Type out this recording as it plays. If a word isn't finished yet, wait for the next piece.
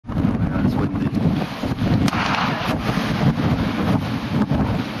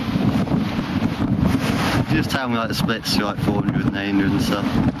tell me like the splits to like 400 and 800 and stuff,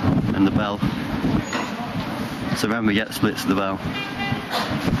 and the bell. So remember, we get the splits of the bell.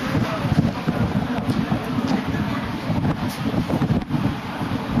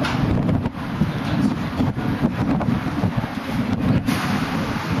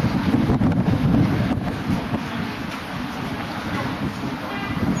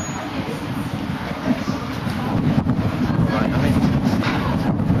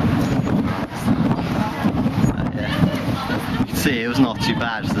 See, it was not too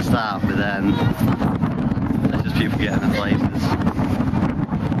bad at the start, but then there's just people getting the places.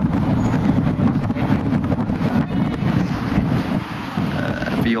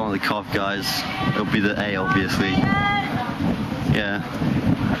 Be one of the COV guys. It'll be the A, obviously. Yeah.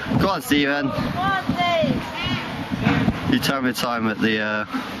 Go on, Stephen. You tell me the time at the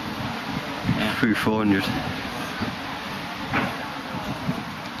through 400.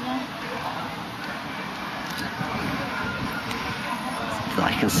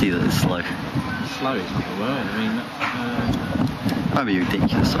 I can see that it's slow. Slow is not the word. I mean, that'd be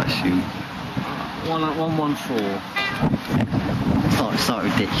ridiculous, I assume. 114. It's not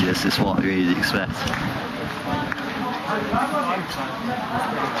ridiculous. It's what you really expect.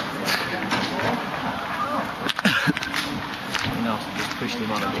 Enough to just push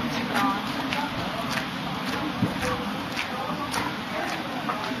them on a bit.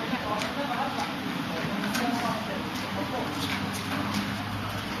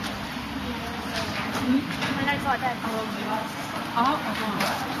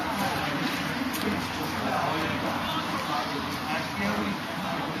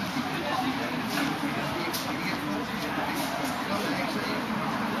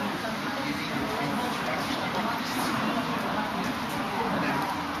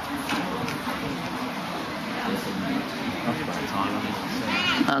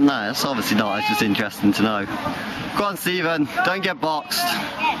 No, that's obviously not. It's just interesting to know. Go on, Stephen. Don't get boxed.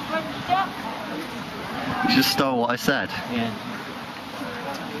 You just stole what I said. Yeah.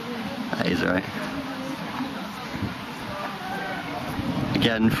 That is right.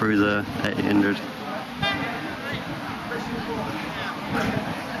 Again through the 800.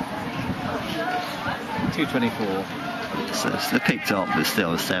 $224. So they picked up, but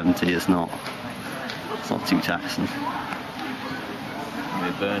still 70. It's not too taxing. They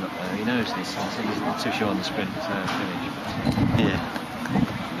burn up there. He knows this, so he's not too sure on the sprint finish. Yeah.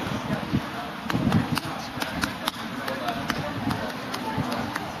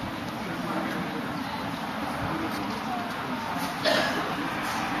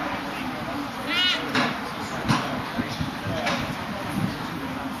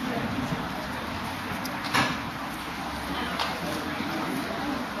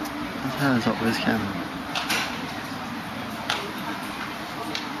 What the hell is up with his camera?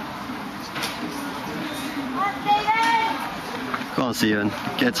 Go on, Stephen.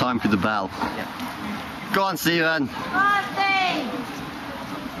 Get time for the bell. Yeah. Go on, Stephen.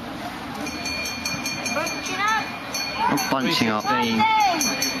 I'm punching up.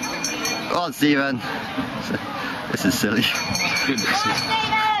 Go on, Stephen. This is silly. Goodness.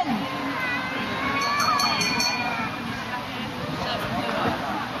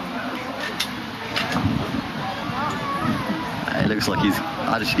 It looks like he's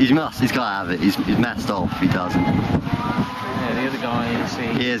got to have it. He's messed off if he doesn't. Yeah, the other guy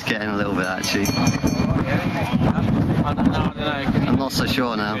He is getting a little bit actually. I don't know. I'm not so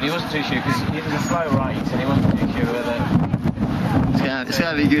sure now. He wasn't too sure because it was a slow right and he wasn't too sure whether. It's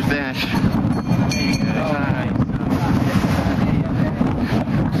gonna be a good finish.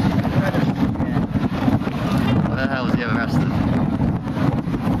 Where the hell was the other rest of the...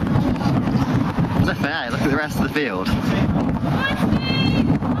 Look at the rest of the field.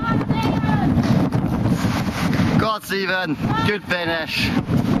 Go on, Stephen. Good finish.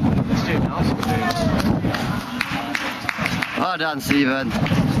 Well done, Stephen.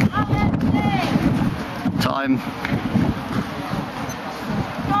 Time. 4:16.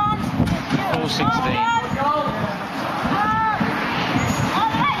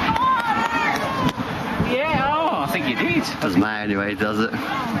 Yeah, I think you did. Doesn't matter anyway, does it?